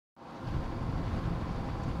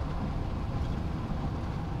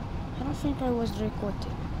I think I was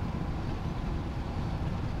recording.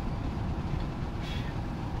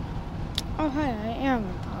 Oh hi, I am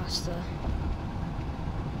imposter.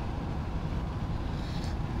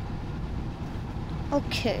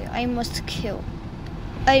 Okay, I must kill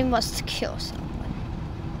someone.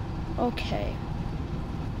 Okay.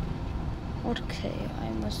 Okay, I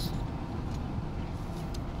must...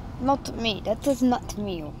 Not me, that is not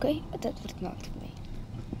me, okay? That is not me.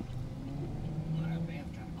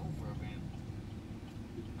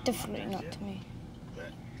 Definitely not me.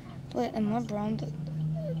 Wait, am I brown?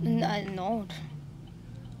 No.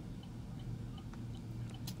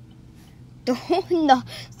 No,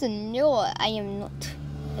 so no, I am not.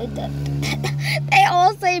 They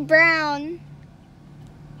all say brown.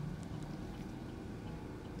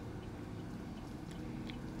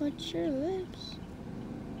 What's your lips?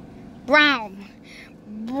 Brown.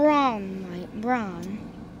 Brown.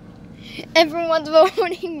 Everyone's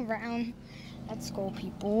voting brown. Let's go,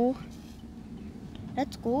 people.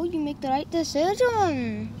 Let's go. You make the right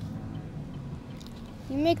decision.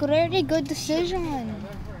 You make a really good decision.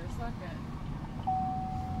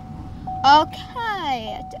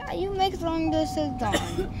 Okay. You make the wrong decision.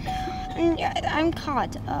 I'm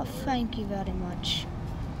caught. Thank you very much.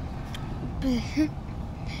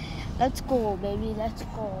 Let's go, baby. Let's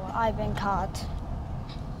go. I've been caught.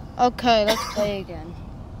 Okay, let's play again.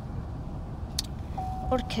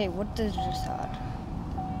 Okay, what did this add?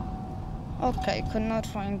 Okay, could not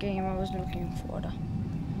find game I was looking for.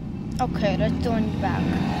 Okay, let's join back.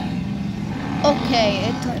 Okay,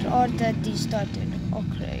 it already started.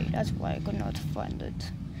 Okay, that's why I could not find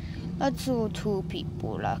it. Let's do 2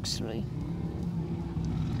 people actually.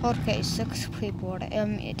 Okay, 6 people.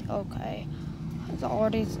 Okay, it's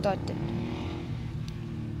already started.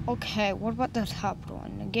 Okay, what about the top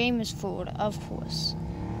one? The game is full, of course.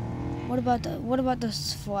 What about the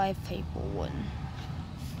 5 people one?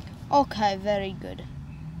 Okay, very good.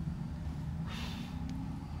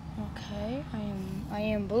 Okay, I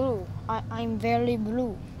am blue. I'm very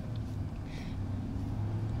blue.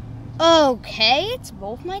 Okay, it's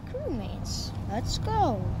both my crewmates. Let's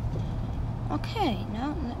go. Okay,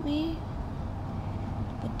 now let me.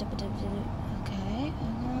 Okay,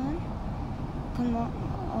 come on.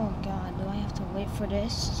 Oh God, do I have to wait for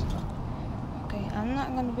this? Okay, I'm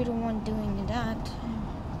not gonna be the one doing that.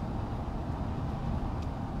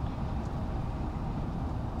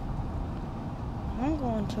 I'm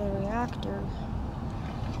going to a reactor.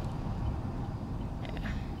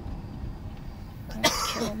 Don't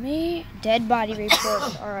kill me. Dead body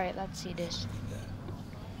report. Alright, let's see this.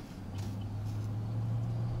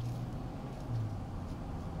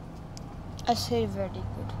 I say very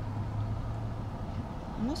good.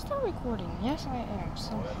 Am I still recording? Yes, I am.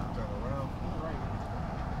 Somehow.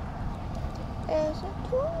 Is it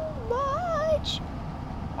too much?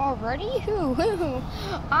 Already? Who?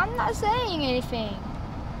 I'm not saying anything.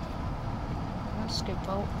 Let's skip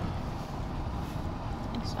vote.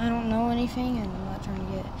 I don't know anything and I'm not trying to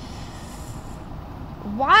get...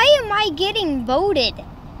 Why am I getting voted?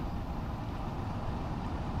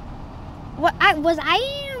 What? Was I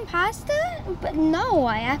an imposter? But no,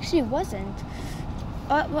 I actually wasn't.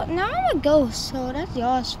 But now I'm a ghost, so that's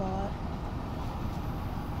y'all's fault.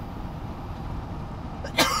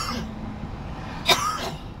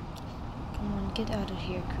 Get out of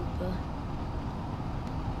here, Koopa.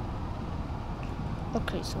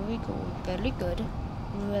 Okay, so we go very good,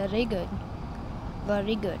 very good,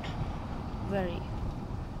 very good, very.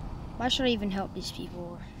 Why should I even help these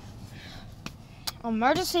people?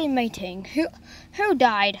 Emergency meeting. Who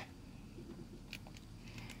died?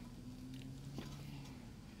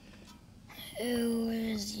 Who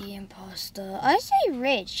is the imposter? I say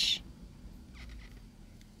Rich.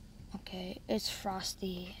 Okay, it's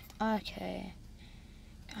Frosty. Okay.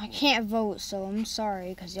 I can't vote, so I'm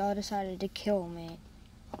sorry, because y'all decided to kill me.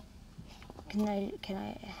 Can I...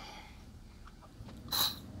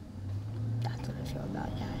 That's what I feel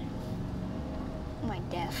about that. Am I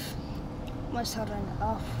deaf? Must have turned it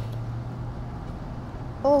off.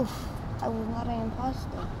 Oof, I was not an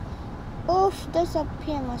imposter. Oof,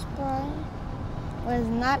 disappear, my sprite. Was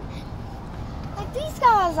not... Like, these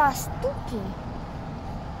guys are stupid.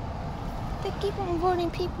 They keep on voting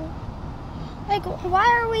people. Like, why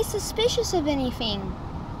are we suspicious of anything?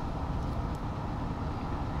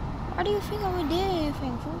 Why do you think I would do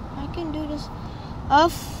anything? I can do this.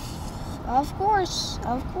 Of course.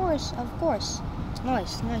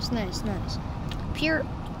 Nice. Pure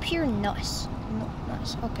nice.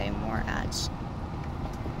 Nice. Okay, more ads.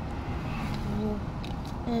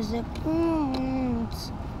 Is it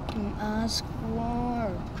ask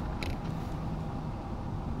for?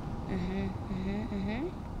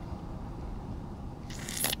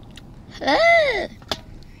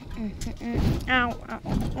 Ow,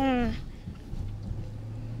 ow.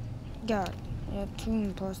 God, jag tror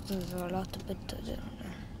inte att det var lite bättre.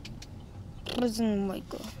 Prison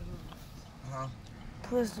Michael.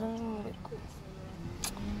 Prison Michael.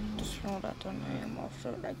 Just know that on him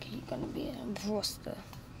after, like he's gonna be an imposter.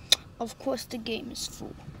 Of course the game is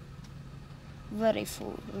full. Very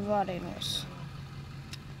full. Very nice.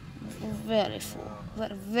 Very full.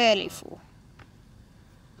 Very full.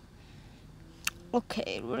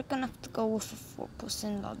 Okay, we're gonna have to go with a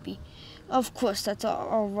 4% lobby. Of course, that's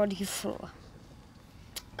already full.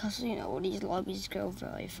 Because, you know, these lobbies go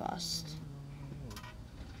very fast.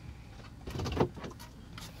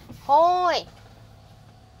 Hi!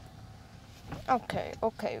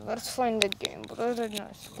 Okay, let's find the game. Very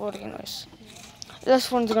nice, very nice.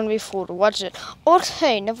 This one's gonna be full, watch it.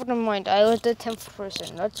 Okay, never mind, I was the 10th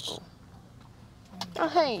person, let's go. Oh,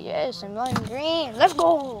 hey, yes, I'm on green, let's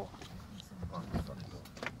go!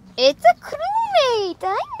 It's a crewmate!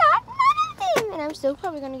 I'm not none of them! And I'm still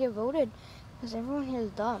probably gonna get voted. Because everyone here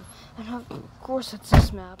is dumb. And of course it's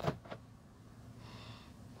this map.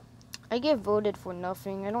 I get voted for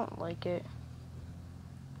nothing. I don't like it.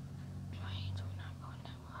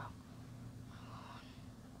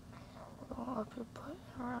 Go up your butt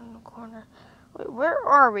around the corner. Wait, where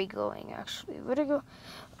are we going actually? Where to go?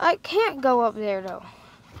 I can't go up there though.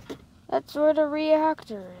 That's where the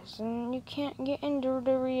reactor is, and you can't get into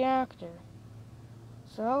the reactor.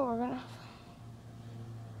 So we're gonna.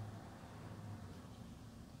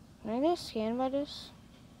 Can I get scanned by this?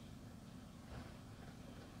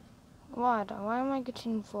 Why am I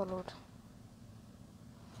getting followed?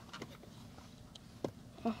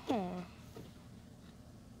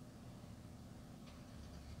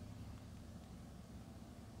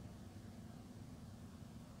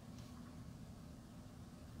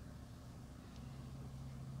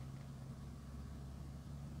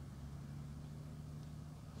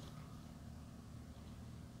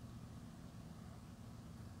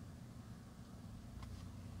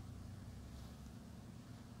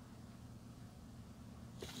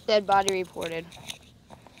 Dead body reported.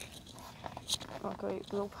 Okay,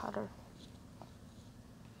 low powder.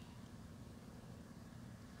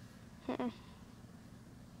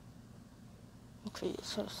 Okay,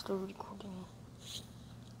 so it's still recording.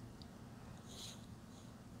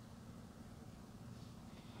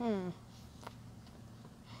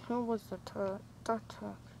 Who was the truck?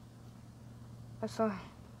 I saw.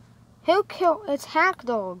 Who killed? It's Hack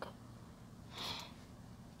Dog.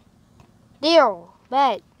 Deal.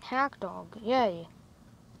 Bet. Hack Dog. Yay.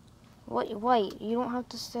 Wait. You don't have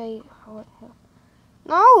to say.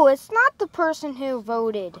 No, it's not the person who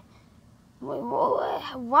voted.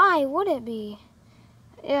 Why would it be?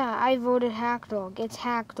 Yeah, I voted Hack Dog. It's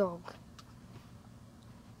Hack Dog.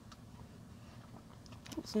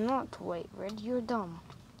 It's not. Wait, Red, you're dumb.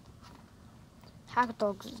 Hack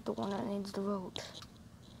Dog is the one that needs the vote.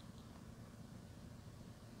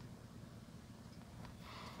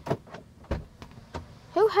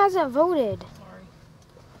 Who hasn't voted? Sorry.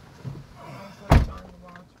 I was like trying to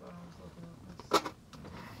watch, but I was looking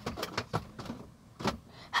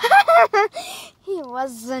at this. He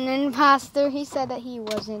was an imposter. He said that he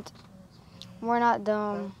wasn't. We're not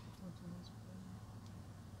dumb.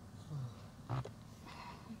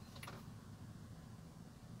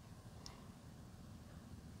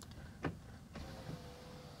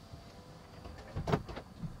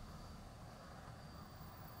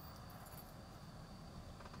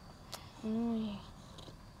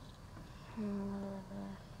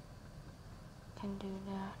 Can do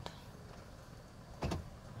that.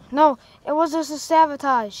 No, it was just a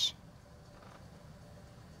sabotage.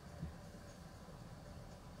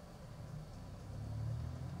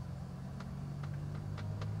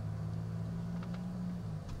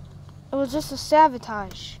 It was just a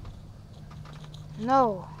sabotage.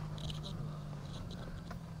 No.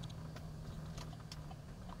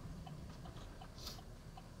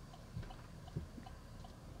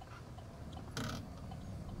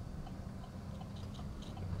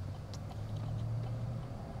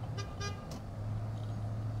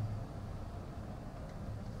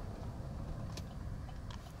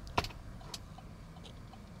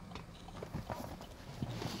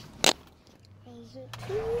 Is it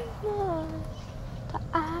too much to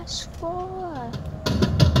ask for?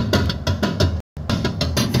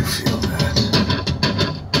 You feel that?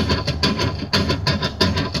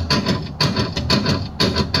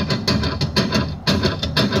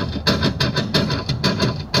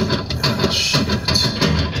 Ah, shit.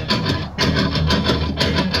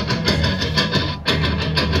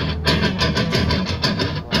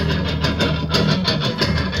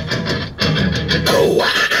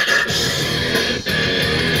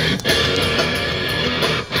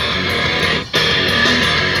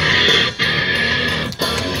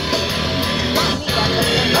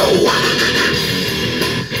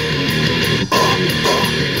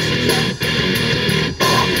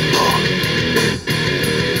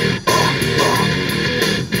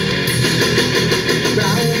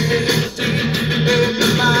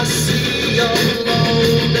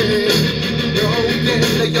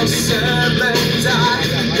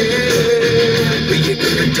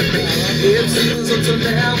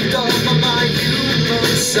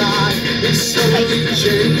 inside is slowly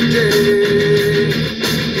changing in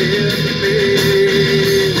me.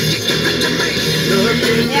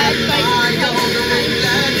 Looking at my own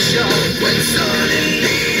reflection, when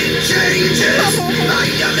suddenly it changes,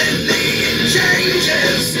 violently it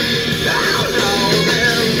changes. Now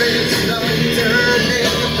there is no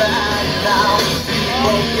turning back now.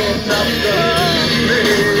 Broken up the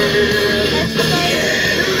limits.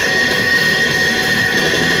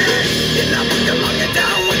 Get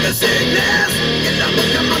down with the sickness. Get down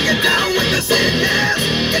with the sickness.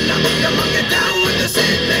 Get down with the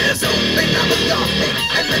sickness. Open up your feet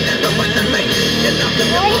and let them know what to make. Get down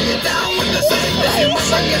with the sickness. You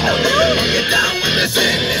must get down with the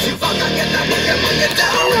sickness. You fucking get down with the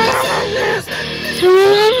sickness.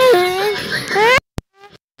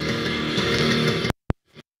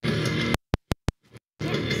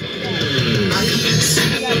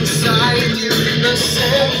 Inside you, the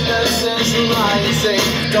sickness is rising.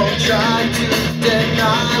 Don't try to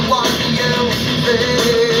deny what you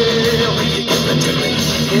feel.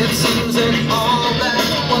 It seems that all that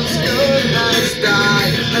once good has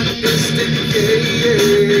died and is decaying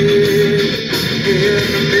in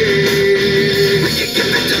me.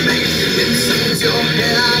 It seems you're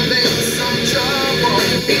having some trouble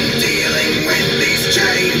in dealing with these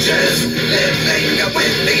changes, living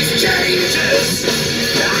with these changes.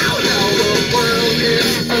 Now the world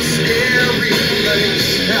is a scary place.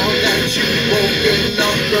 Now that you've woken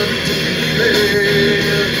up the demon.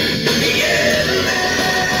 Yeah, man.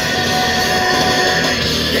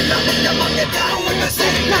 Get down with the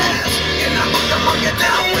sickness. Get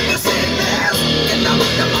down with the sickness.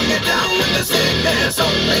 Get down with the sickness.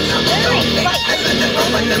 Open up your feet and let them know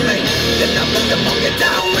what to make. Get down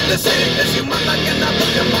with the sickness. You mama get down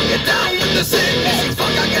with the sickness. You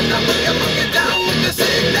fucker get down with the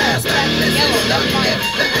sickness. That is the gift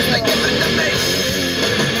that has been given to me.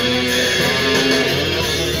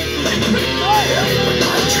 When I dream, when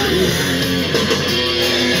I dream,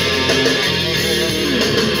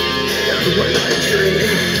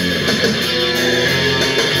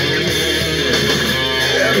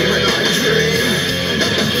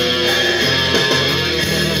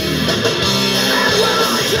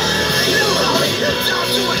 don't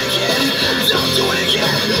do it again, don't do it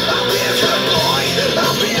again. I'll be a good boy,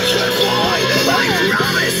 I'll be a good boy. I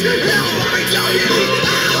promise, now mommy don't hit me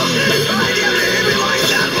out. I never hit me like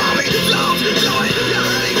that, mommy. Don't do it, you're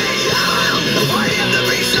letting me down. I am the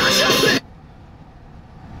researcher.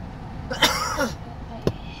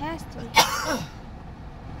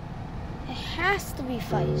 It has to be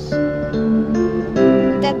Feist.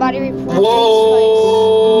 That body report Whoa.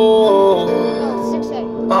 is Feist. No, 6A.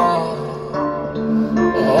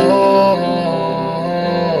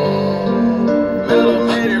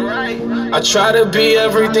 I try to be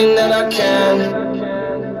everything that I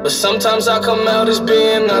can, but sometimes I come out as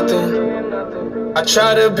being nothing. I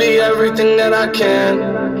try to be everything that I can,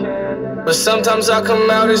 but sometimes I come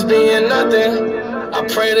out as being nothing. I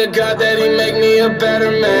pray to God that He make me a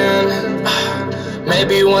better man.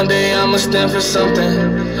 Maybe one day I'ma stand for something.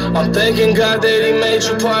 I'm thanking God that He made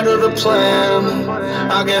you part of the plan.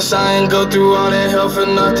 I guess I ain't go through all that hell for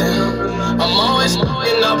nothing. I'm always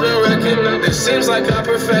looking up and wrecking. It seems like I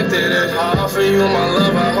perfected it. I offer you my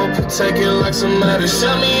love, I hope you take it like some medicine.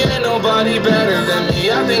 Tell me ain't nobody better than me.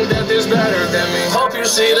 I think that there's better than me. Hope you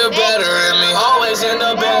see the better in me. Always end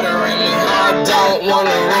up better in me. I don't wanna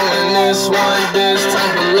ruin this one. This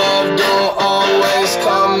type of love don't always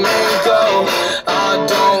come and go. I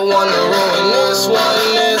don't wanna ruin this one.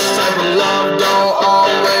 This type of love don't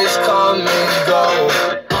always come and go.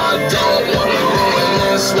 I don't wanna ruin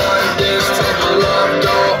this one. This type of love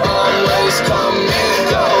don't always come and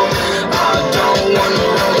go. I don't wanna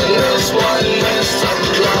ruin this one. This type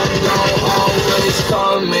of love don't always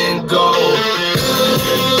come and go.